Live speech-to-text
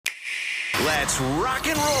Let's rock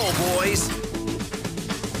and roll, boys.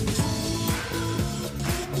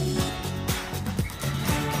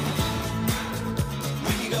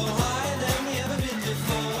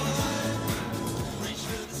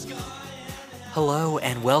 Hello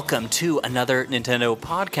and welcome to another Nintendo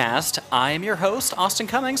podcast. I am your host, Austin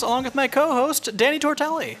Cummings, along with my co-host, Danny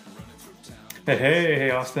Tortelli. Hey,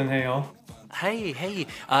 Austin. Hey, y'all. Hey.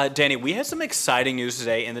 Danny, we had some exciting news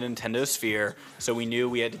today in the Nintendo sphere, so we knew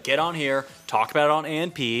we had to get on here, talk about it on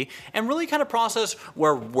ANP, and really kind of process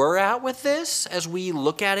where we're at with this as we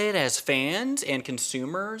look at it as fans and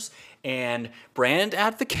consumers and brand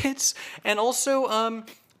advocates, and also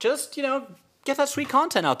just, get that sweet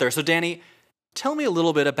content out there. So, Danny, tell me a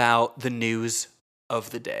little bit about the news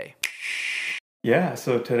of the day. Yeah,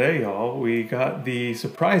 so today, y'all, we got the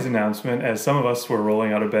surprise announcement as some of us were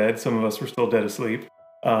rolling out of bed, some of us were still dead asleep.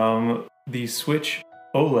 The Switch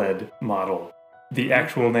OLED model, the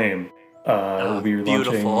actual name, will be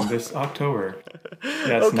launching this October.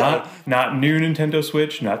 Yes, okay. Not new Nintendo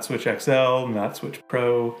Switch, not Switch XL, not Switch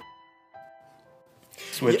Pro.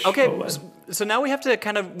 Switch OLED. So now we have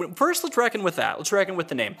to first let's reckon with that. Let's reckon with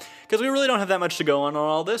the name. Because we really don't have that much to go on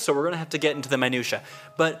all this, so we're going to have to get into the minutia.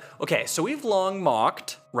 But, okay, so we've long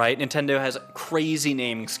mocked, right? Nintendo has a crazy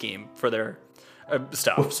naming scheme for their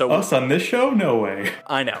stuff. With so us on this show? No way.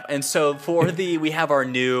 I know. And so we have our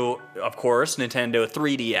new, of course, Nintendo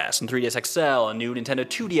 3DS and 3DS XL, and new Nintendo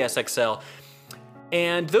 2DS XL.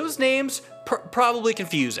 And those names, probably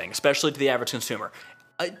confusing, especially to the average consumer.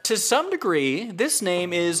 To some degree, this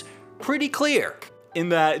name is pretty clear in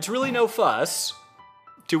that it's really no fuss.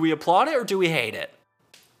 Do we applaud it or do we hate it?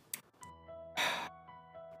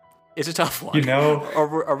 It's a tough one.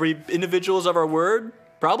 Are we individuals of our word?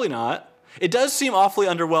 Probably not. It does seem awfully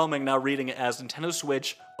underwhelming now reading it as Nintendo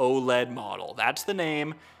Switch OLED model. That's the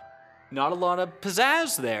name. Not a lot of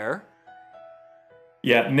pizzazz there.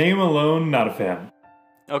 Yeah, name alone, not a fan.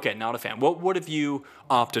 Okay, not a fan. What have you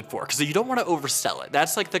opted for? Because you don't want to oversell it.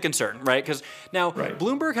 That's like the concern, right? Because now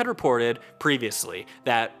Bloomberg had reported previously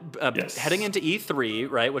that heading into E3,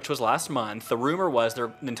 right, which was last month, the rumor was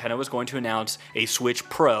Nintendo was going to announce a Switch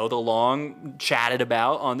Pro, the long chatted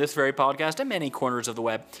about on this very podcast and many corners of the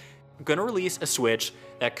web, going to release a Switch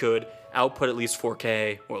that could output at least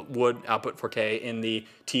 4K, or would output 4K in the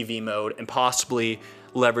TV mode, and possibly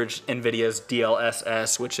leverage NVIDIA's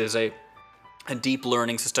DLSS, which is a deep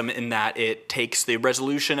learning system in that it takes the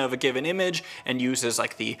resolution of a given image and uses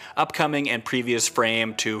like the upcoming and previous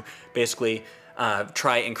frame to basically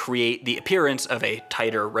try and create the appearance of a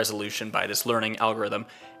tighter resolution by this learning algorithm.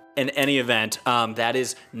 In any event, that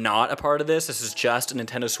is not a part of this. This is just a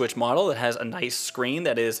Nintendo Switch model that has a nice screen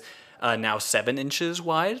that is now 7 inches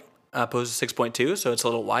wide, opposed to 6.2, so it's a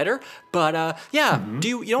little wider. But you don't want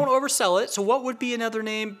to oversell it. So what would be another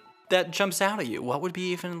name that jumps out at you? What would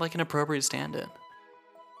be even like an appropriate stand-in?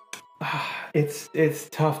 It's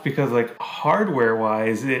tough because like hardware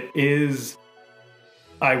wise it is,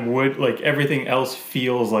 I would like everything else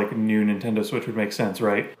feels like new Nintendo Switch would make sense,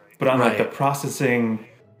 right? But on like the processing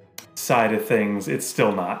side of things, it's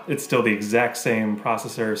still not. It's still the exact same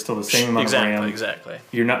processor, still the same amount of RAM. Exactly.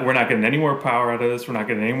 We're not getting any more power out of this. We're not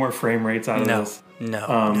getting any more frame rates out of this.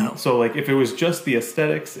 No. So like if it was just the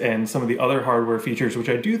aesthetics and some of the other hardware features, which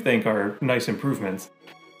I do think are nice improvements,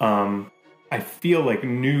 I feel like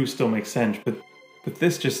new still makes sense. But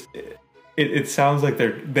this just it sounds like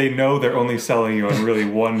they know they're only selling you on really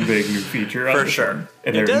one big new feature. For sure.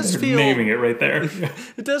 And they're naming it right there.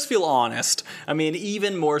 It does feel honest. I mean,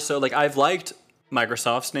 even more so, like I've liked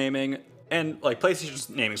Microsoft's naming, and like PlayStation's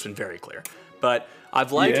naming's been very clear. But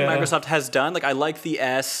I've liked what Microsoft has done. Like I like the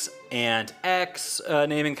S and X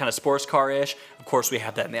naming, kind of sports car-ish. Of course, we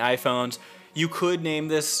have that in the iPhones. You could name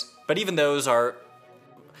this, but even those are...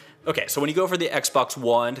 Okay, so when you go for the Xbox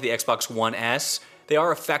One to the Xbox One S, they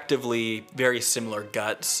are effectively very similar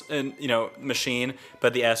guts and machine,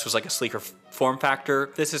 but the S was like a sleeker form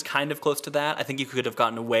factor. This is kind of close to that. I think you could have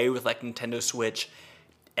gotten away with like Nintendo Switch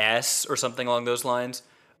S or something along those lines.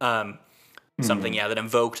 Something that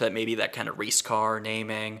invoked that maybe that kind of race car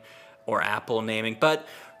naming or Apple naming. But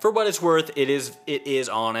for what it's worth, it is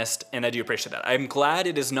honest, and I do appreciate that. I'm glad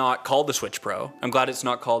it is not called the Switch Pro. I'm glad it's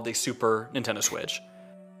not called the Super Nintendo Switch.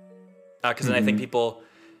 Because then I think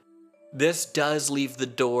this does leave the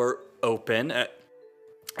door open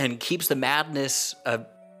and keeps the madness a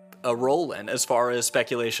rolling as far as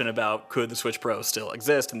speculation about could the Switch Pro still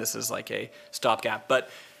exist, and this is like a stopgap. But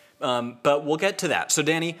we'll get to that. So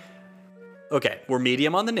Danny, okay, we're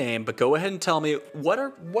medium on the name, but go ahead and tell me what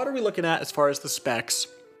are we looking at as far as the specs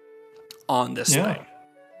on this thing?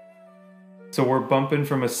 So we're bumping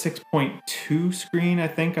from a 6.2 screen, I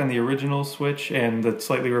think, on the original Switch and the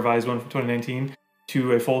slightly revised one from 2019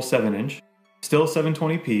 to a full 7-inch. Still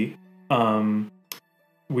 720p.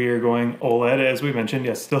 We are going OLED, as we mentioned.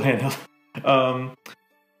 Yes, still handheld.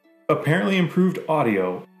 Apparently improved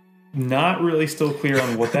audio. Not really still clear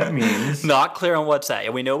on what that means. Not clear on what's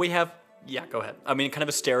that. We know we have... Yeah, go ahead. I mean, kind of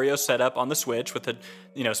a stereo setup on the Switch with the,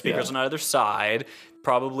 speakers on either side.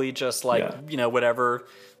 Probably just whatever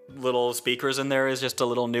little speakers in there is just a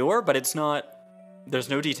little newer, but it's not... There's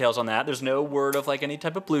no details on that. There's no word of any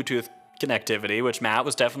type of Bluetooth connectivity, which Matt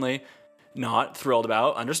was definitely not thrilled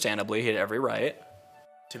about. Understandably, he had every right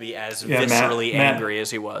to be as viscerally angry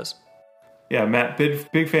as he was. Yeah, Matt,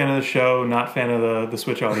 big fan of the show, not fan of the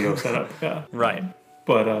Switch audio setup. Yeah. Right.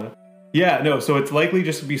 But, so it's likely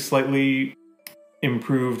just to be slightly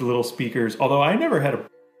improved little speakers. Although I never had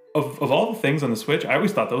of all the things on the Switch, I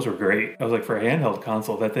always thought those were great. I was like, for a handheld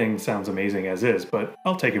console, that thing sounds amazing as is, but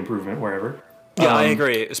I'll take improvement wherever. Yeah, I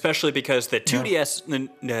agree, especially because the 2DS,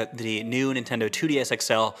 the new Nintendo 2DS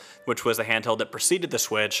XL, which was the handheld that preceded the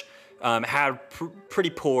Switch, had pretty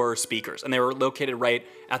poor speakers, and they were located right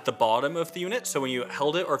at the bottom of the unit. So when you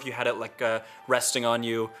held it, or if you had it resting on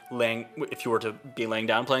you, if you were to be laying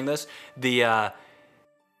down playing this,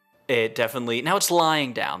 it definitely... Now it's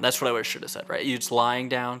lying down. That's what I should have said, right? It's lying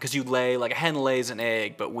down, because you lay, like a hen lays an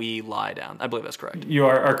egg, but we lie down. I believe that's correct.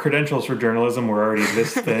 Our credentials for journalism were already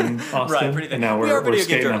this thin, Austin. Right, pretty thin. And now we're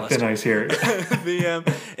skating on thin ice here. In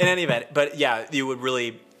any event, but yeah, you would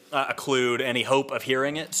really occlude any hope of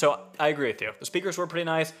hearing it. So I agree with you. The speakers were pretty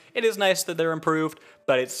nice. It is nice that they're improved,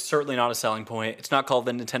 but it's certainly not a selling point. It's not called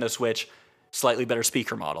the Nintendo Switch slightly better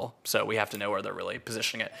speaker model, so we have to know where they're really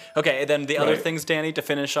positioning it. Okay, and then the other things, Danny, to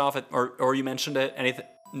finish off, or you mentioned it, anything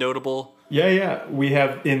notable? Yeah. We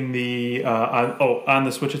have in the on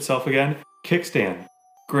the Switch itself again, kickstand,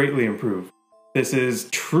 greatly improved. This is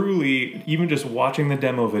truly, even just watching the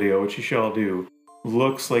demo video, which you shall do,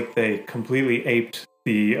 looks like they completely aped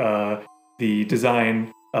the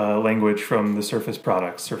design language from the Surface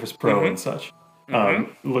products, Surface Pro and such.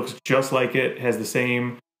 Looks just like it, has the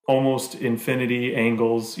same almost infinity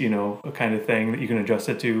angles, a kind of thing that you can adjust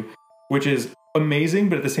it to, which is amazing,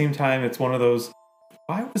 but at the same time, it's one of those,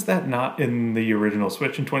 why was that not in the original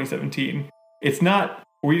Switch in 2017? It's not,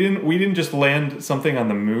 we didn't just land something on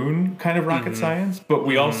the moon kind of rocket science, but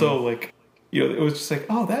we also it was just like,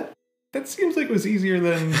 oh, that seems like it was easier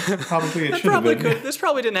than probably it should have been. This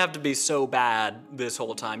probably didn't have to be so bad this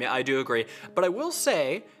whole time. Yeah, I do agree. But I will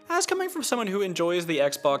say, as coming from someone who enjoys the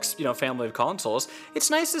Xbox, family of consoles, it's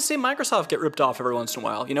nice to see Microsoft get ripped off every once in a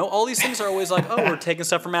while. All these things are always like, oh, we're taking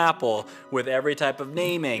stuff from Apple with every type of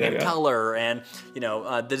naming and color and,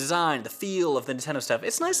 the design, the feel of the Nintendo stuff.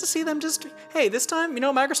 It's nice to see them just, hey, this time,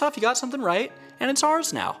 Microsoft, you got something right, and it's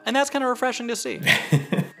ours now. And that's kind of refreshing to see.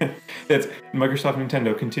 It's Microsoft and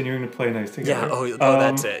Nintendo continuing to play nice together. Yeah,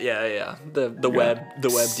 that's it. Yeah. The web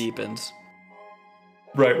deepens.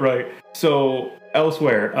 Right. So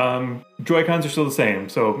elsewhere, Joy-Cons are still the same.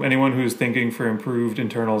 So anyone who's thinking for improved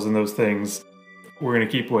internals and those things, we're gonna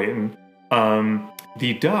keep waiting.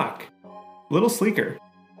 The dock, a little sleeker.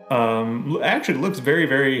 Actually looks very,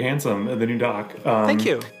 very handsome. The new dock. Thank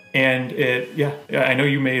you. And I know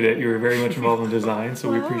you made it. You were very much involved in the design,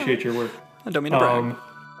 so we appreciate your work. I don't mean to brag.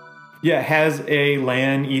 It has a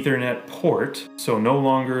LAN Ethernet port, so no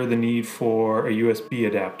longer the need for a USB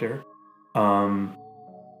adapter.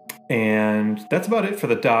 And that's about it for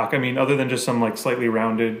the dock. I mean, other than just some slightly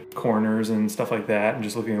rounded corners and stuff like that, and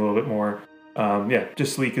just looking a little bit more,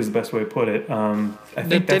 just sleek is the best way to put it. I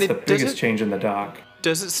think that's the biggest change in the dock.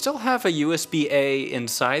 Does it still have a USB-A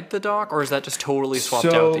inside the dock, or is that just totally swapped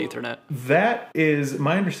out with the Ethernet? That is,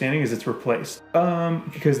 my understanding is it's replaced.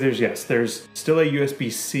 Because there's still a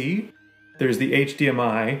USB-C, there's the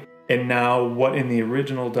HDMI, and now what in the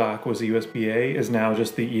original dock was a USB-A is now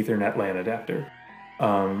just the Ethernet LAN adapter.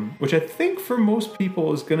 Which I think for most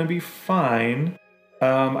people is going to be fine.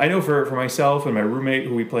 I know for myself and my roommate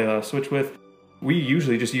who we play a lot of Switch with, we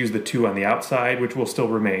usually just use the two on the outside, which will still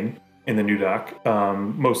remain in the new dock,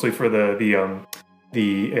 mostly for the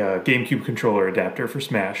GameCube controller adapter for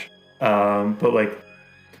Smash. But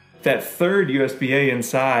that third USB-A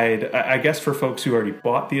inside, I guess for folks who already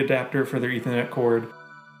bought the adapter for their Ethernet cord,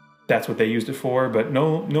 that's what they used it for. But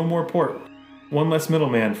no more port. One less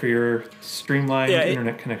middleman for your streamlined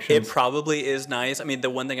internet connections. It probably is nice. I mean, the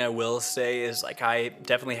one thing I will say is I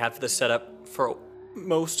definitely have this set up for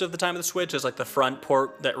most of the time of the Switch is the front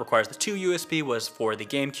port that requires the two USB was for the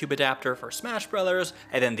GameCube adapter for Smash Brothers,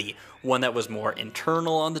 and then the one that was more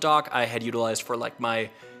internal on the dock I had utilized for my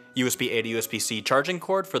USB-A to USB-C charging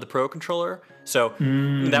cord for the Pro controller. So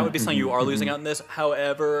that would be something you are losing out in this.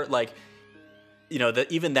 However, like, you know,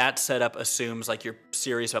 even that setup assumes like you're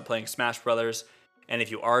serious about playing Smash Brothers. And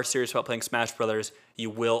if you are serious about playing Smash Brothers, you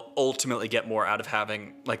will ultimately get more out of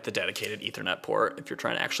having like the dedicated Ethernet port if you're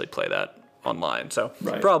trying to actually play that online. So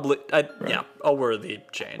probably, yeah, a worthy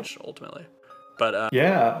change ultimately. But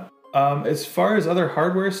as far as other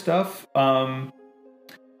hardware stuff,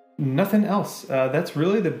 nothing else. That's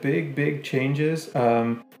really the big changes.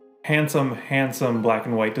 Handsome black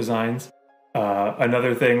and white designs.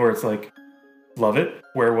 Another thing where it's like, love it.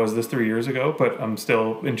 Where was this 3 years ago? But I'm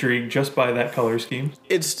still intrigued just by that color scheme.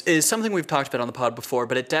 It's something we've talked about on the pod before,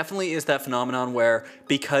 but it definitely is that phenomenon where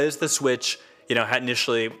because the Switch, you know, had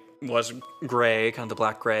initially was gray, kind of the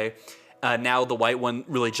black gray, now the white one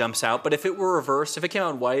really jumps out. But if it were reversed, if it came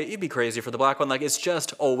out in white, you'd be crazy for the black one. Like, it's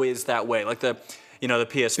just always that way. Like the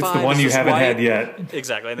PS5. It's the one you haven't had yet.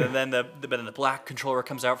 Exactly. And then the black controller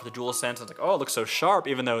comes out for the DualSense. And it's like, oh, it looks so sharp,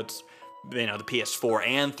 even though it's, you know, the PS4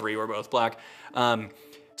 and 3 were both black.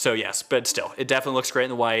 So yes, but still, it definitely looks great in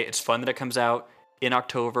the white. It's fun that it comes out in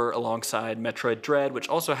October alongside Metroid Dread, which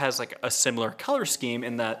also has like a similar color scheme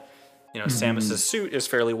in that, you know, Samus's suit is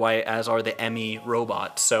fairly white, as are the Emmy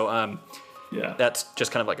robots. So that's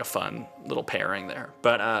just kind of like a fun little pairing there.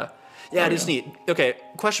 But it is neat. Okay,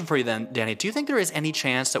 question for you then, Danny. Do you think there is any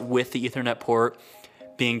chance that with the Ethernet port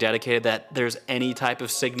being dedicated that there's any type of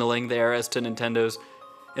signaling there as to Nintendo's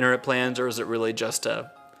internet plans, or is it really just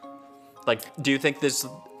do you think this,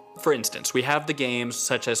 for instance, we have the games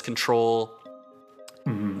such as Control,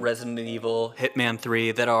 Resident Evil, Hitman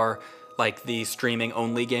 3 that are like the streaming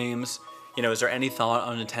only games. You know, is there any thought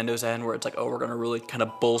on Nintendo's end where it's like, oh, we're going to really kind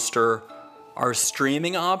of bolster our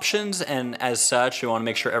streaming options, and as such, we want to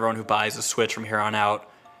make sure everyone who buys a Switch from here on out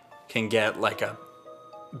can get like a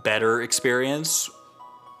better experience?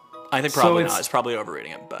 I think probably not. It's probably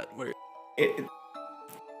overrating it, but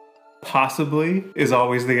possibly is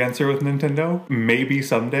always the answer with Nintendo. Maybe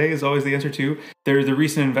someday is always the answer too. There's a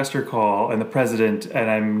recent investor call, and the president, and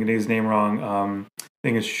I'm going to get his name wrong, I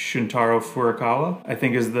think it's Shuntaro Furukawa, I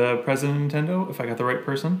think is the president of Nintendo, if I got the right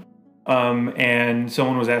person. And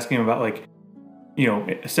someone was asking him about, like, you know,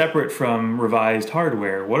 separate from revised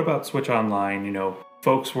hardware, what about Switch Online? You know,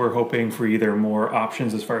 folks were hoping for either more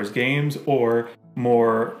options as far as games or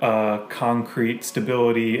more concrete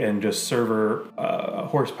stability and just server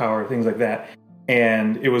horsepower, things like that.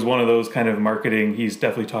 And it was one of those kind of marketing. He's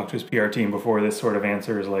definitely talked to his PR team before this sort of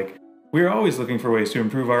answer is like, we're always looking for ways to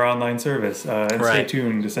improve our online service and stay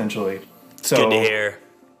tuned, essentially. So, good to hear.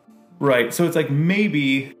 Right. So it's like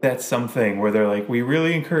maybe that's something where they're like, we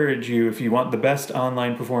really encourage you, if you want the best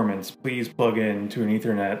online performance, please plug in to an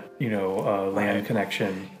Ethernet, LAN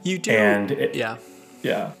connection. You do. And yeah.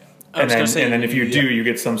 And then if you do, you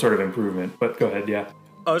get some sort of improvement. But go ahead, yeah.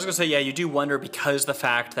 I was going to say, yeah, you do wonder because the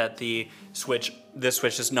fact that this Switch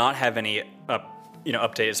does not have any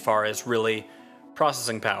update as far as really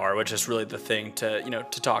processing power, which is really the thing to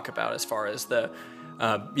talk about as far as the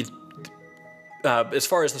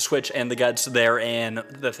Switch and the guts therein.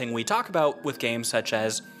 The thing we talk about with games such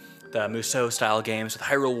as the Musou style games with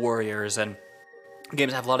Hyrule Warriors and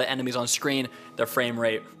games that have a lot of enemies on screen, the frame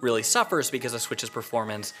rate really suffers because the Switch's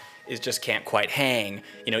performance just can't quite hang,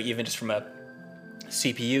 even just from a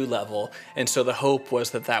CPU level. And so the hope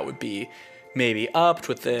was that would be maybe upped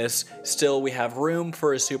with this. Still, we have room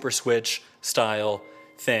for a Super Switch style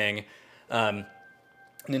thing.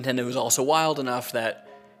 Nintendo was also wild enough that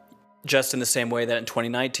just in the same way that in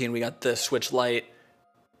 2019 we got the Switch Lite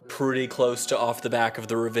pretty close to off the back of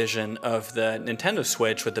the revision of the Nintendo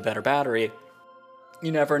Switch with the better battery,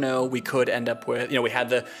 you never know, we could end up with, we had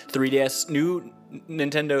the 3DS, new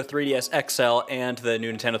Nintendo 3DS XL and the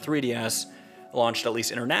new Nintendo 3DS launched at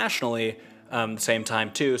least internationally the same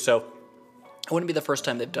time too. So it wouldn't be the first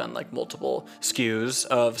time they've done like multiple SKUs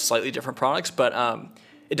of slightly different products, but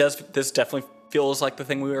this definitely feels like the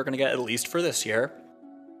thing we were going to get at least for this year.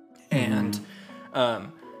 And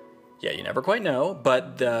you never quite know,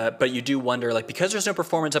 but you do wonder, like, because there's no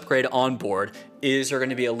performance upgrade on board, is there going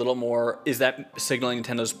to be a little more, is that signaling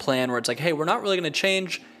Nintendo's plan where it's like, hey, we're not really going to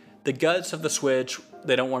change the guts of the Switch.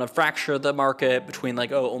 They don't want to fracture the market between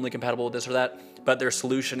like, oh, only compatible with this or that, but their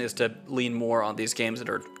solution is to lean more on these games that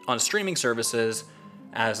are on streaming services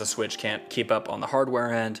as the Switch can't keep up on the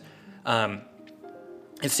hardware end.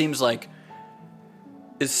 It seems like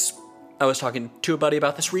I was talking to a buddy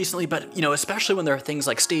about this recently, but especially when there are things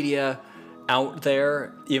like Stadia out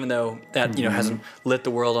there, even though that hasn't lit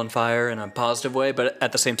the world on fire in a positive way, but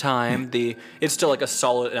at the same time, it's still like a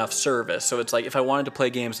solid enough service. So it's like if I wanted to play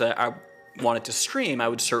games that I wanted to stream, I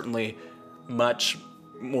would certainly much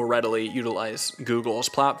more readily utilize Google's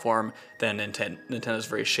platform than Nintendo's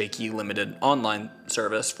very shaky, limited online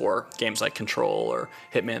service for games like Control or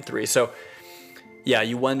Hitman 3. So, yeah,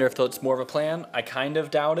 you wonder if that's more of a plan. I kind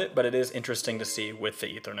of doubt it, but it is interesting to see with the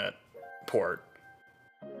Ethernet port.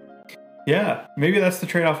 Yeah, maybe that's the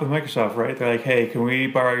trade-off with Microsoft, right? They're like, hey, can we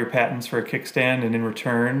borrow your patents for a kickstand, and in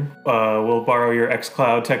return, we'll borrow your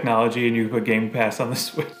xCloud technology, and you put Game Pass on the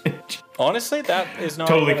Switch. Honestly, that is not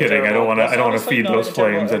totally kidding. I don't want to feed those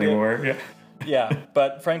flames idea. anymore. Yeah. Yeah,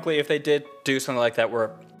 but frankly, if they did do something like that,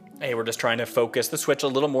 where hey, we're just trying to focus the Switch a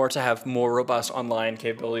little more to have more robust online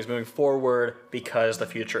capabilities moving forward because the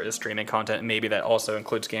future is streaming content, and maybe that also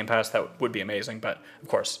includes Game Pass, that would be amazing. But of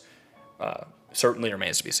course, certainly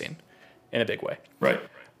remains to be seen in a big way. Right.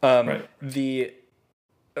 Right.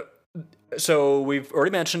 So we've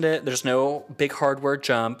already mentioned it. There's no big hardware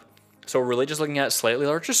jump. So we're really just looking at a slightly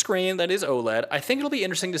larger screen that is OLED. I think it'll be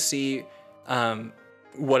interesting to see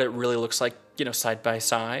what it really looks like, side by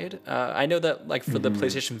side. I know that like for the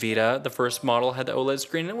PlayStation Vita, the first model had the OLED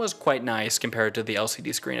screen, and it was quite nice compared to the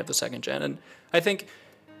LCD screen of the second gen. And I think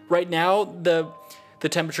right now the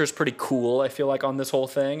temperature is pretty cool, I feel like, on this whole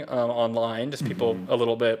thing online. Just people a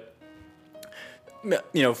little bit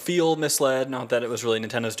feel misled, not that it was really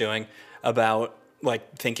Nintendo's doing, about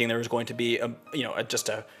like thinking there was going to be a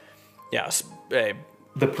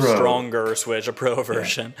the Pro. Stronger Switch, a Pro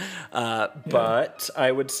version. Yeah. But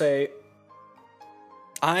I would say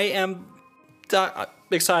I am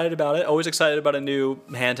excited about it, always excited about a new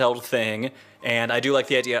handheld thing, and I do like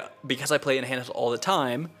the idea, because I play in handheld all the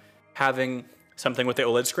time, having something with the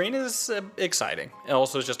OLED screen is exciting. And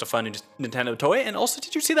also, it's just a fun Nintendo toy. And also,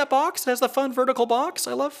 did you see that box? It has the fun vertical box.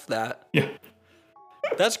 I love that. Yeah.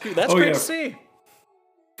 That's great to see.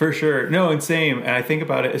 For sure. No, and same. And I think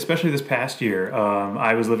about it, especially this past year.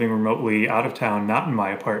 I was living remotely out of town, not in my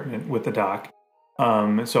apartment with the dock.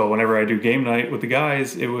 So whenever I do game night with the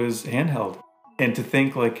guys, it was handheld. And to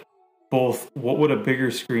think like both what would a bigger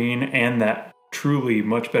screen and that truly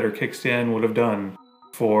much better kickstand would have done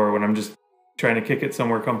for when I'm just trying to kick it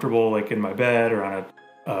somewhere comfortable, like in my bed or on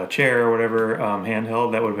a chair or whatever,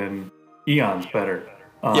 handheld, that would have been eons better.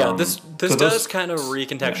 This does kind of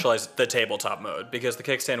recontextualize the tabletop mode, because the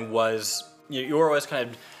kickstand was, you were always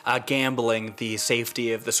kind of gambling the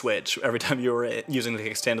safety of the Switch every time you were using the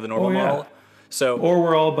kickstand of the normal model. So, or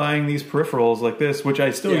we're all buying these peripherals like this, which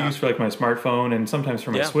I still use for like my smartphone and sometimes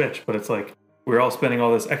for my Switch, but it's like we're all spending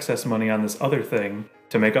all this excess money on this other thing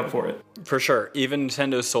to make up for it. For sure. Even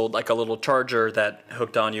Nintendo sold like a little charger that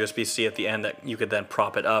hooked on USB-C at the end that you could then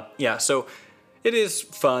prop it up. Yeah, so it is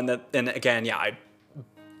fun that, and again, I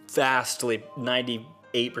vastly 98%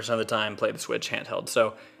 of the time play the Switch handheld.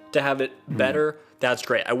 So to have it better, that's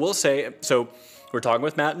great. I will say, so we're talking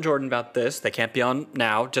with Matt and Jordan about this. They can't be on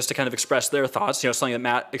now, just to kind of express their thoughts. Something that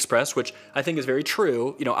Matt expressed, which I think is very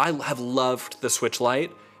true. I have loved the Switch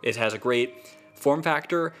Lite. It has a great form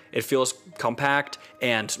factor. It feels compact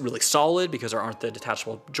and really solid because there aren't the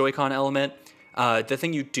detachable Joy-Con element. The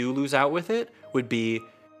thing you do lose out with it would be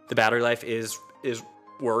the battery life is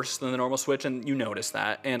worse than the normal Switch, and you notice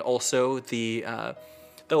that. And also the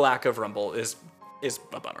lack of rumble is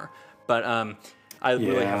a bummer. But I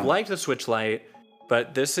really have liked the Switch Lite,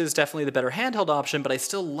 but this is definitely the better handheld option. But I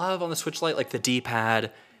still love on the Switch Lite like the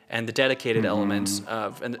D-pad and the dedicated elements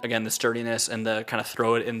of, and again, the sturdiness and the kind of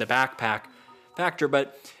throw it in the backpack factor.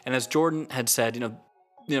 And as Jordan had said,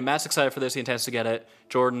 Matt's excited for this. He intends to get it.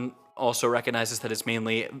 Jordan also recognizes that it's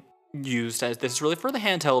mainly used as, this is really for the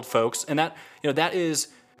handheld folks. And that, that is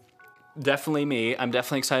definitely me. I'm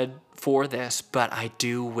definitely excited for this, but I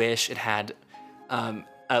do wish it had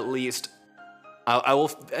at least, I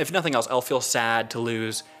will, if nothing else, I'll feel sad to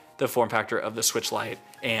lose the form factor of the Switch Lite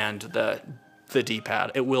and the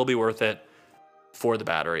D-pad. It will be worth it for the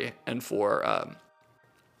battery and for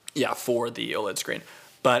the OLED screen.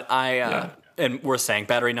 But and we're saying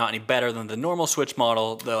battery not any better than the normal Switch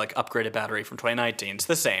model, the like upgraded battery from 2019. It's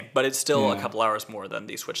the same, but it's still a couple hours more than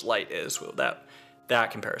the Switch Lite is with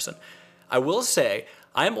that comparison. I will say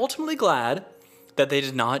I am ultimately glad that they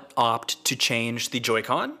did not opt to change the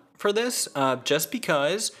Joy-Con for this, just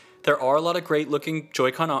because there are a lot of great looking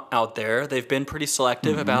Joy-Con out there. They've been pretty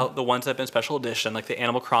selective about the ones that have been special edition, like the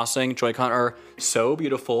Animal Crossing Joy-Con are so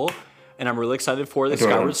beautiful. And I'm really excited for the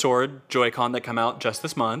Skyward Sword Joy-Con that come out just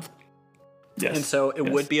this month. Yes. And so it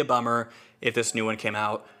would be a bummer if this new one came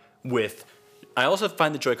out with... I also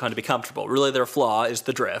find the Joy-Con to be comfortable. Really, their flaw is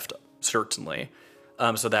the drift, certainly.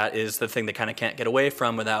 So that is the thing they kind of can't get away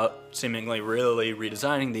from without seemingly really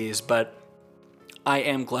redesigning these. But I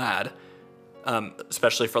am glad,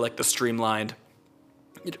 especially for like the streamlined,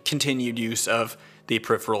 continued use of the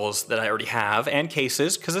peripherals that I already have and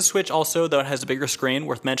cases, because the Switch also, though it has a bigger screen,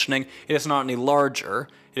 worth mentioning, it is not any larger.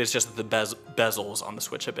 It is just that the bezels on the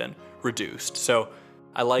Switch have been reduced. So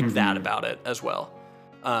I like that about it as well.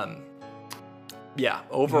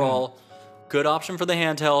 Overall, good option for the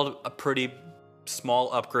handheld, a pretty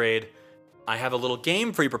small upgrade. I have a little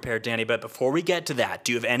game for you prepared, Danny, but before we get to that,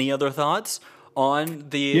 do you have any other thoughts on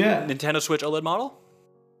the Nintendo Switch OLED model?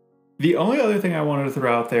 The only other thing I wanted to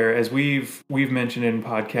throw out there, as we've mentioned in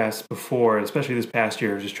podcasts before, especially this past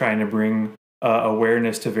year, just trying to bring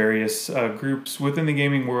awareness to various groups within the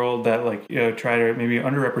gaming world that try to maybe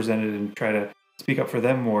underrepresented and try to speak up for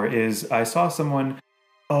them more, is I saw someone,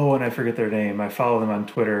 and I forget their name. I follow them on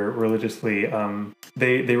Twitter religiously.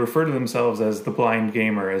 They refer to themselves as the blind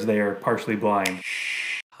gamer, as they are partially blind.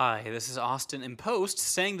 Hi, this is Austin in Post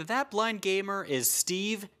saying that blind gamer is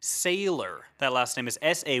Steve Saylor. That last name is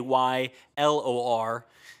Saylor,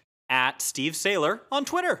 at Steve Saylor on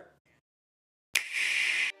Twitter.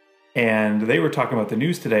 And they were talking about the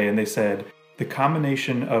news today, and they said the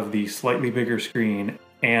combination of the slightly bigger screen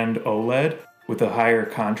and OLED with a higher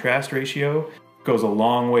contrast ratio goes a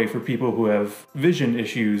long way for people who have vision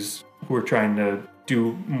issues who are trying to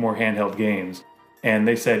do more handheld games. And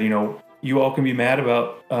they said, you all can be mad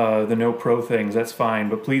about the No Pro things, that's fine,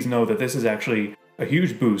 but please know that this is actually a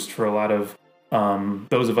huge boost for a lot of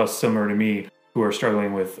those of us similar to me who are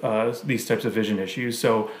struggling with these types of vision issues.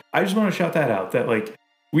 So I just want to shout that out, that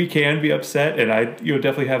we can be upset, and I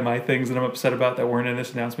definitely have my things that I'm upset about that weren't in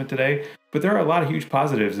this announcement today, but there are a lot of huge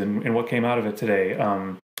positives in what came out of it today.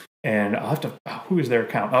 And I'll have to, who is their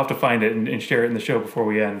account? I'll have to find it and share it in the show before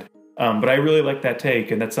we end. But I really like that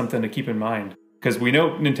take, and that's something to keep in mind. Because we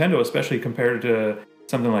know Nintendo, especially compared to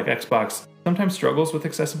something like Xbox, sometimes struggles with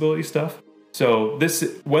accessibility stuff. So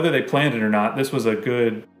this, whether they planned it or not, this was a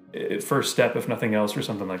good first step, if nothing else, or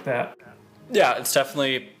something like that. Yeah, it's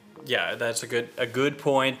definitely, that's a good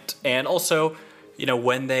point. And also,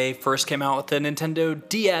 when they first came out with the Nintendo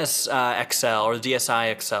DS XL or the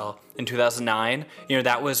DSi XL in 2009,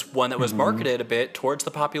 that was one that was marketed a bit towards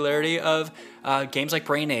the popularity of games like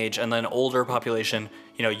Brain Age, and then older population,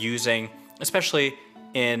 using, especially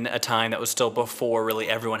in a time that was still before really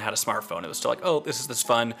everyone had a smartphone. It was still like, this is this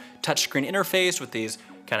fun touchscreen interface with these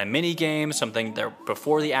kind of mini games, something there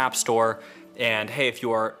before the App Store. And hey, if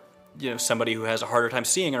you are somebody who has a harder time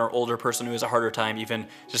seeing, or an older person who has a harder time even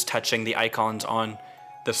just touching the icons on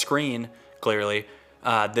the screen clearly,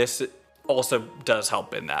 this also does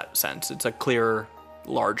help in that sense. It's a clearer,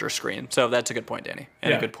 larger screen. So that's a good point, Danny,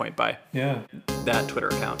 and a good point by that Twitter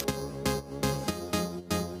account.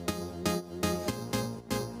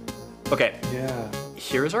 Okay. Yeah.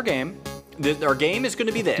 Here's our game. Our game is going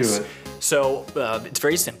to be this. Do it. So it's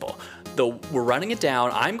very simple. Though we're running it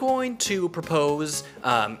down, I'm going to propose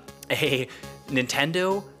a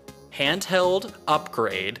Nintendo handheld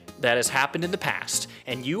upgrade that has happened in the past,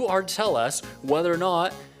 and you are to tell us whether or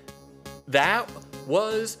not that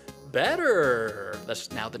was better.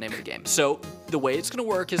 That's now the name of the game. So the way it's going to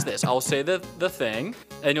work is this. I'll say the thing,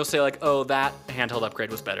 and you'll say that handheld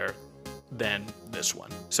upgrade was better than this one.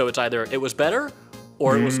 So it's either it was better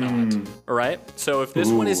or it was not. All right? So if this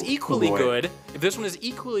one is equally good,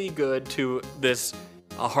 to this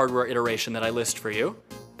hardware iteration that I list for you,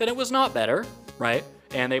 then it was not better, right?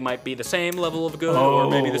 And they might be the same level of good, or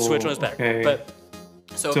maybe the Switch one is better. Okay. But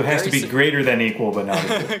so it has to be greater than equal, but not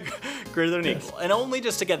equal. Greater than equal. And only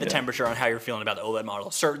just to get the temperature on how you're feeling about the OLED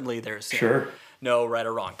model. Certainly there's no right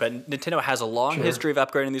or wrong. But Nintendo has a long history of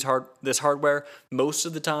upgrading this hardware. Most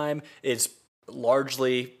of the time, it's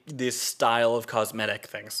largely this style of cosmetic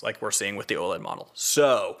things like we're seeing with the OLED model.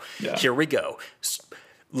 So here we go.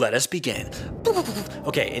 Let us begin.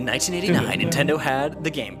 Okay, in 1989, Nintendo had the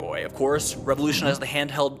Game Boy. Of course, revolutionized the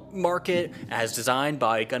handheld market as designed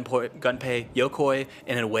by Gunpei Yokoi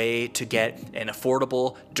in a way to get an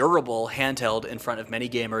affordable, durable handheld in front of many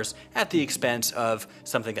gamers at the expense of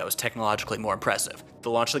something that was technologically more impressive. The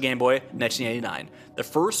launch of the Game Boy, 1989. The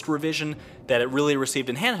first revision that it really received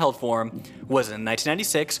in handheld form was in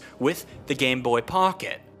 1996 with the Game Boy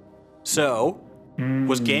Pocket. So,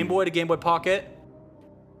 was Game Boy to Game Boy Pocket,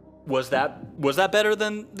 was that better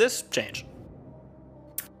than this change?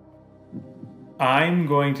 I'm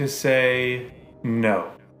going to say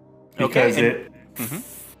no. Because I was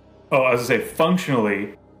going to say,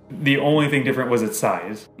 functionally, the only thing different was its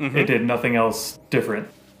size. It did nothing else different.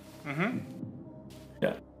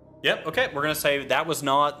 Yeah. Yep, okay, we're going to say that was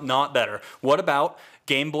not better. What about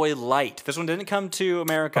Game Boy Light? This one didn't come to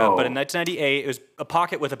America, but in 1998, it was a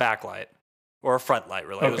Pocket with a backlight. Or a front light,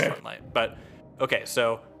 really. It was a front light. But, okay,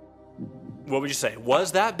 so what would you say?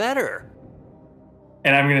 Was that better?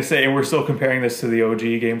 And I'm going to say, and we're still comparing this to the OG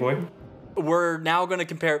Game Boy? We're now going to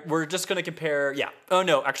compare. We're just going to compare. Yeah. Oh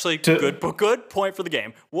no, actually, good point for the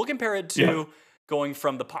game. We'll compare it to going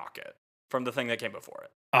from the Pocket, from the thing that came before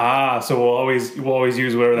it. So we'll always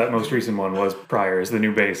use whatever that most recent one was prior as the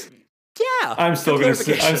new base. Yeah. I'm still going to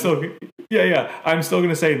say. I'm still going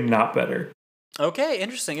to say not better. Okay.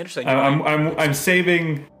 Interesting. I'm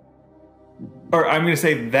saving, or I'm going to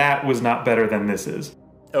say that was not better than this is.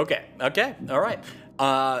 Okay. All right.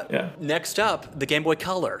 Next up, the Game Boy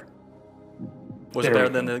Color. Was it better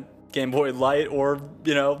than the Game Boy Light or,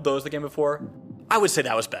 those that came before? I would say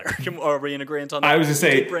that was better. Are we in agreement on that? I was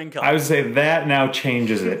going to say that now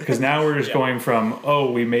changes it. Because now we're just going from,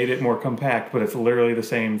 we made it more compact, but it's literally the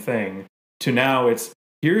same thing, to now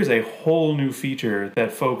here's a whole new feature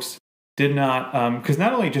that folks did not, because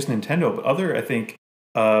not only just Nintendo, but other, I think,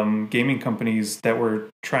 gaming companies that were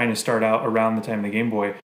trying to start out around the time of the Game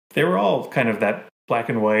Boy, they were all kind of that black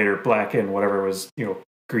and white or black and whatever was,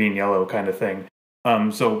 green, yellow kind of thing.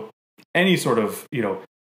 So any sort of,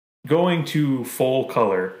 going to full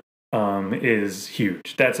color is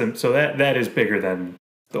huge. So that is bigger than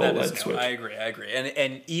the OLED Switch. I agree.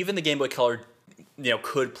 And even the Game Boy Color,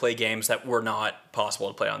 could play games that were not possible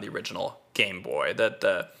to play on the original Game Boy. That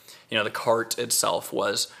the cart itself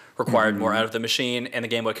was required more out of the machine, and the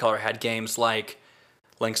Game Boy Color had games like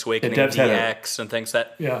Link's Awakening DX and things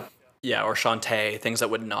that or Shantae, things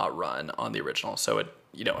that would not run on the original. So it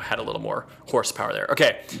had a little more horsepower there.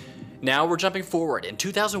 Okay. Now we're jumping forward. In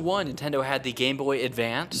 2001, Nintendo had the Game Boy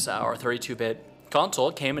Advance, our 32-bit console.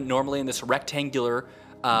 It came normally in this rectangular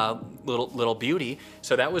little beauty.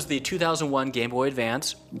 So that was the 2001 Game Boy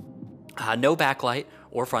Advance. No backlight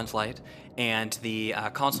or front light, and the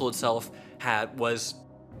console itself was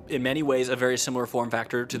in many ways a very similar form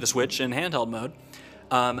factor to the Switch in handheld mode.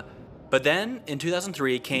 But then in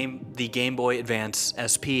 2003 came the Game Boy Advance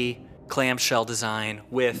SP clamshell design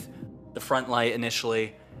with the front light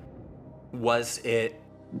initially. Was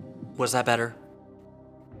that better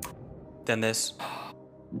than this?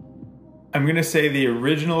 I'm going to say the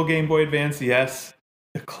original Game Boy Advance, yes.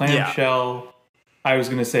 The clamshell, I was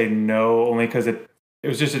going to say no, only because it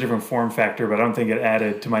was just a different form factor, but I don't think it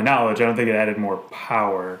added, to my knowledge, I don't think it added more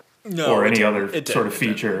power or any other sort of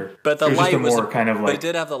feature. But the light was kind of like, but it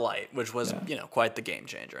did have the light, which was, quite the game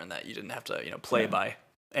changer in that you didn't have to, play by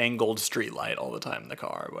angled street light all the time in the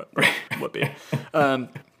car. Would be.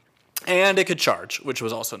 And it could charge, which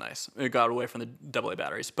was also nice. It got away from the AA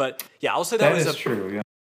batteries. But yeah, I'll say that was true. Yeah,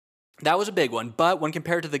 that was a big one. But when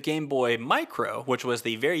compared to the Game Boy Micro, which was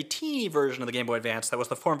the very teeny version of the Game Boy Advance, that was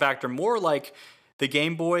the form factor more like the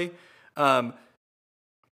Game Boy. I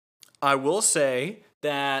will say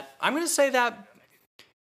that I'm going to say that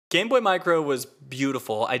Game Boy Micro was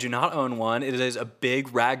beautiful. I do not own one. It is a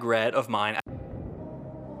big regret of mine.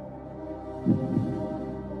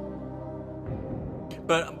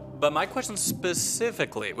 But my question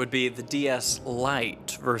specifically would be the DS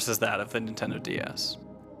Lite versus that of the Nintendo DS.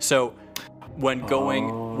 So when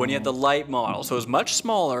you had the Lite model, so it was much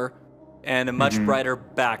smaller and a much brighter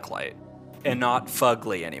backlight and not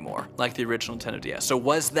fugly anymore, like the original Nintendo DS. So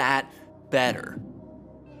was that better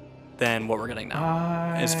than what we're getting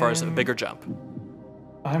now, as far as a bigger jump?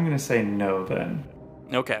 I'm going to say no then.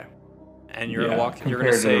 Okay. And you're going to say...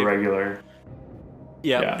 compared to the regular...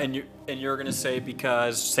 Yeah, and you're gonna say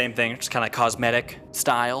because same thing, just kind of cosmetic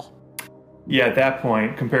style. Yeah, at that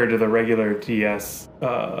point, compared to the regular DS,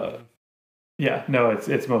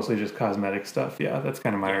 it's mostly just cosmetic stuff. Yeah, that's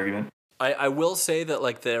kind of my argument. I will say that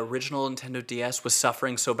like the original Nintendo DS was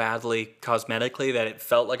suffering so badly cosmetically that it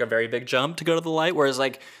felt like a very big jump to go to the Lite, whereas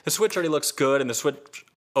like the Switch already looks good and the Switch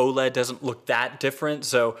OLED doesn't look that different.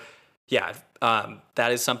 So yeah,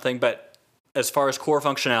 that is something. But as far as core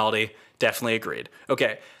functionality, definitely agreed.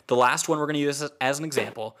 Okay, the last one we're going to use as an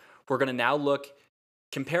example. We're going to now look,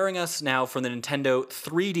 comparing us now from the Nintendo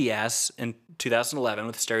 3DS in 2011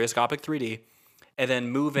 with stereoscopic 3D, and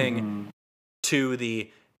then moving to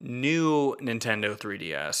the new Nintendo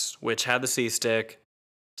 3DS, which had the C-Stick,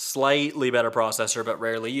 slightly better processor, but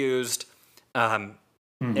rarely used. And,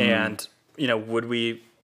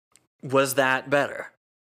 was that better?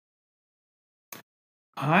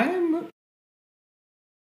 I'm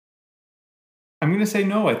going to say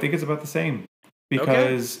no. I think it's about the same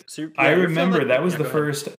because I remember that was the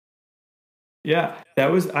first. Yeah,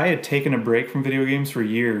 I had taken a break from video games for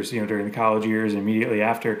years, during the college years and immediately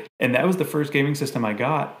after. And that was the first gaming system I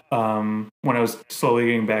got when I was slowly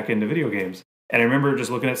getting back into video games. And I remember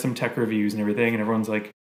just looking at some tech reviews and everything, and everyone's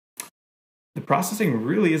like, the processing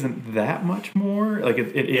really isn't that much more. Like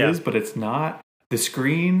it is, but it's not. The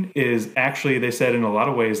screen is actually, they said, in a lot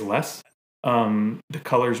of ways less The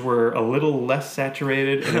colors were a little less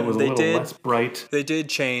saturated and it was a little less bright. They did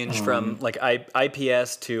change from like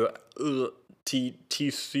IPS to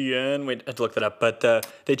TCN. Wait, I had to look that up. But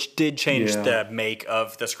they did change the make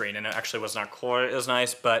of the screen, and it actually was not quite as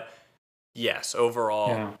nice. But yes, overall.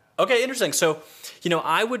 Yeah. Okay, interesting. So,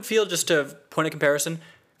 I would feel, just a point of comparison,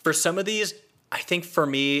 for some of these, I think for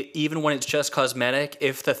me, even when it's just cosmetic,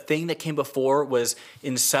 if the thing that came before was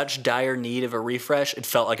in such dire need of a refresh, it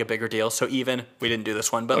felt like a bigger deal. So even, we didn't do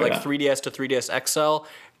this one, but 3DS to 3DS XL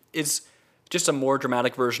is just a more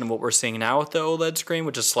dramatic version of what we're seeing now with the OLED screen,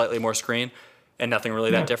 which is slightly more screen and nothing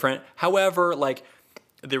really that different. However, like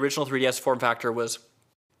the original 3DS form factor was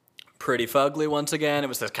pretty fugly once again. It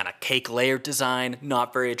was this kind of cake layered design,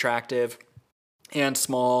 not very attractive and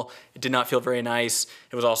small. It did not feel very nice.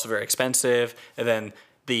 It was also very expensive. And then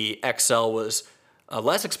the XL was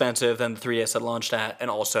less expensive than the 3DS had launched at, and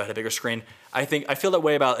also had a bigger screen. I feel that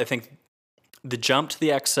way about the jump to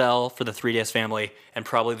the XL for the 3DS family, and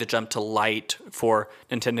probably the jump to Lite for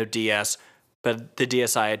Nintendo DS. But the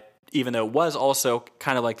DSi, even though it was also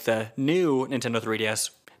kind of like the new Nintendo 3DS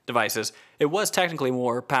devices, it was technically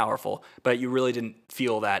more powerful, but you really didn't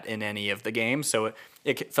feel that in any of the games. So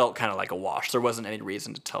it felt kind of like a wash. There wasn't any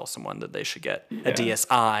reason to tell someone that they should get a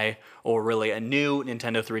DSi or really a new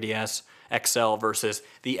Nintendo 3DS XL versus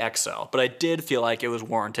the XL. But I did feel like it was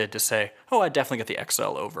warranted to say, oh, I'd definitely get the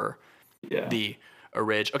XL over the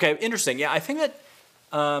Orig. Okay, interesting. Yeah, I think that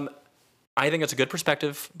I think it's a good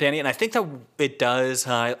perspective, Danny, and I think that it does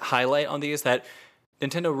highlight on these that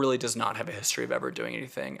Nintendo really does not have a history of ever doing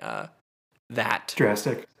anything that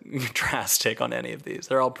drastic on any of these.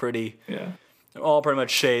 They're all pretty much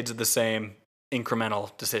shades of the same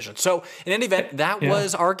incremental decision. So in any event, that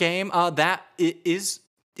was our game.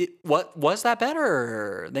 What was that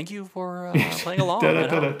better? Thank you for playing along.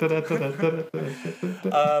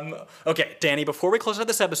 Okay, Danny, before we close out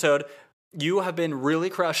this episode, you have been really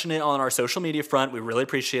crushing it on our social media front. We really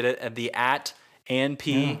appreciate it. At the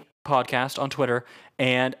 @ANP podcast on Twitter.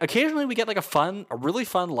 And occasionally we get like a really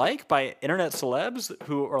fun like by internet celebs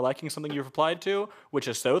who are liking something you've replied to, which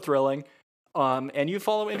is so thrilling. And you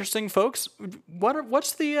follow interesting folks.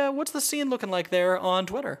 What's the scene looking like there on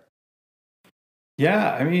Twitter?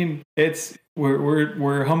 Yeah, I mean,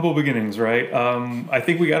 we're humble beginnings, right? I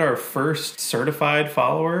think we got our first certified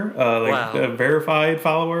follower, a verified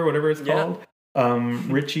follower, whatever it's called.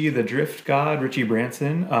 Richie the Drift God, Richie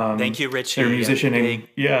Branson. Thank you, Richie. They're a musician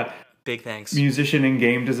big thanks. Musician and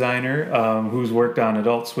game designer who's worked on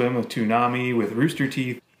Adult Swim with Toonami, with Rooster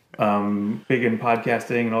Teeth, big in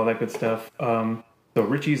podcasting and all that good stuff. So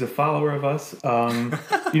Richie's a follower of us.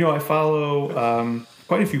 I follow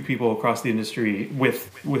quite a few people across the industry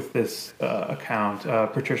with this account.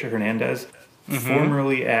 Patricia Hernandez,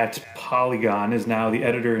 formerly at Polygon, is now the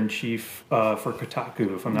editor-in-chief for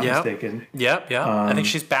Kotaku, if I'm not mistaken. Yep. I think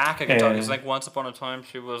she's back at Kotaku. It's like once upon a time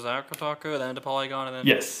she was at Kotaku, then to Polygon, and then...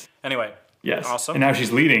 Yes. Anyway. Yes. Awesome. And now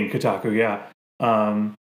she's leading Kotaku,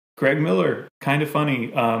 Greg Miller, Kind of Funny.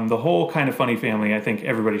 The whole Kind of Funny family, I think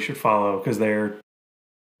everybody should follow because they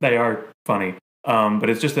are funny.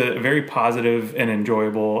 But it's just a very positive and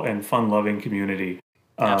enjoyable and fun-loving community.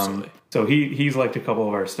 Absolutely. So he's liked a couple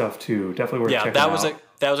of our stuff too. Definitely worth checking out. Yeah,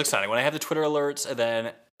 that was exciting. When I had the Twitter alerts and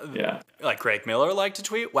then like Greg Miller liked to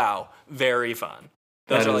tweet. Wow, very fun.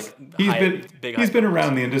 Those are like he's been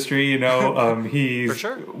around the industry, he's for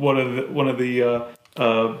sure. one of the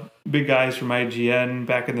big guys from IGN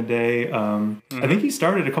back in the day. I think he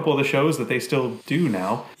started a couple of the shows that they still do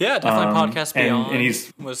now. Yeah, definitely Podcast Beyond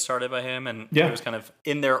and was started by him, and he was kind of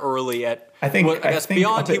in there early at. I guess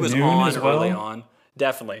Beyond he was on as well. Early on.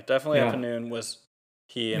 Definitely Up at Noon was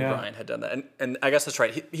he and Brian had done that, and I guess that's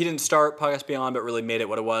right. He didn't start Podcast Beyond, but really made it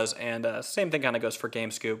what it was, and same thing kind of goes for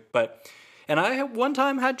Game Scoop. And I one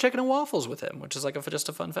time had chicken and waffles with him, which is like just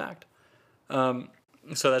a fun fact.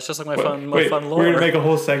 So that's just like my fun lore. We're gonna make a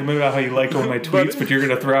whole segment about how you liked one of my tweets, but you're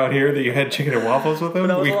gonna throw out here that you had chicken and waffles with him.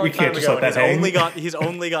 We can't just let that hang. He's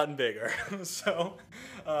only gotten bigger. So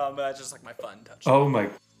that's just like my fun touch. Oh my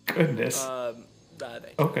goodness.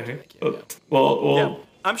 Okay. Thank you. Well,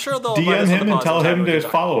 I'm sure they'll DM him and tell him to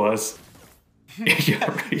follow us.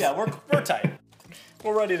 We're tight.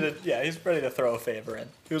 We're ready to. Yeah, he's ready to throw a favor in.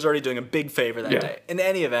 He was already doing a big favor that day. In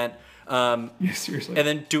any event. Seriously. And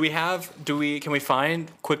then can we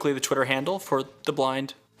find quickly the Twitter handle for the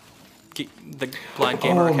blind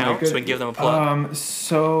gamer account so we can give them a plug?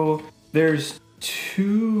 So there's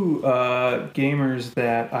two gamers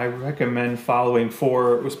that I recommend following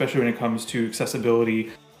especially when it comes to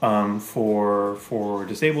accessibility for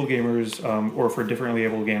disabled gamers or for differently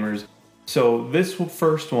abled gamers. So this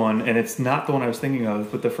first one, and it's not the one I was thinking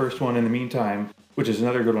of, but the first one in the meantime, which is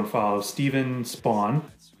another good one, follows Steven Spohn,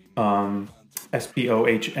 Spohn,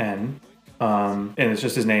 and it's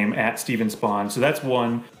just his name at Steven Spohn. So that's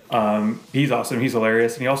one. He's awesome. He's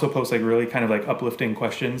hilarious, and he also posts like really kind of like uplifting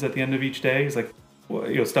questions at the end of each day. He's like,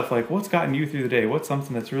 stuff like, what's gotten you through the day? What's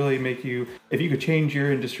something that's really make you, if you could change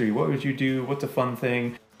your industry, what would you do? What's a fun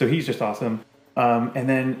thing? So he's just awesome. And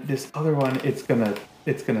then this other one, it's gonna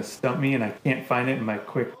stump me, and I can't find it in my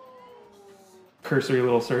quick cursory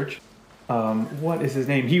little search. What is his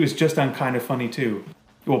name? He was just on Kind of Funny too.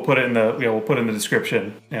 We'll put it in the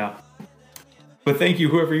description. Yeah. But thank you,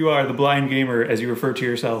 whoever you are, the blind gamer, as you refer to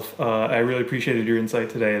yourself. I really appreciated your insight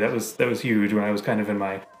today. That was huge when I was kind of in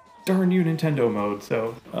my darn you Nintendo mode.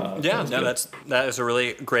 So that is a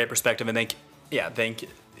really great perspective, and thank you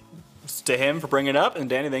to him for bringing it up, and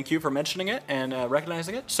Danny, thank you for mentioning it and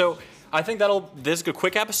recognizing it. So I think this is a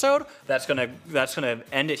quick episode. That's gonna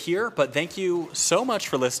end it here. But thank you so much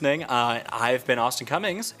for listening. I've been Austin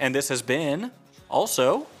Cummings, and this has been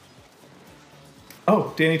also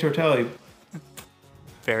Danny Tortelli.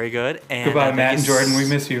 Very good. And goodbye, Matt and Jordan. We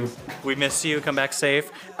miss you. We miss you. Come back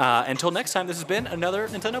safe. Until next time, this has been another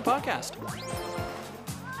Nintendo podcast.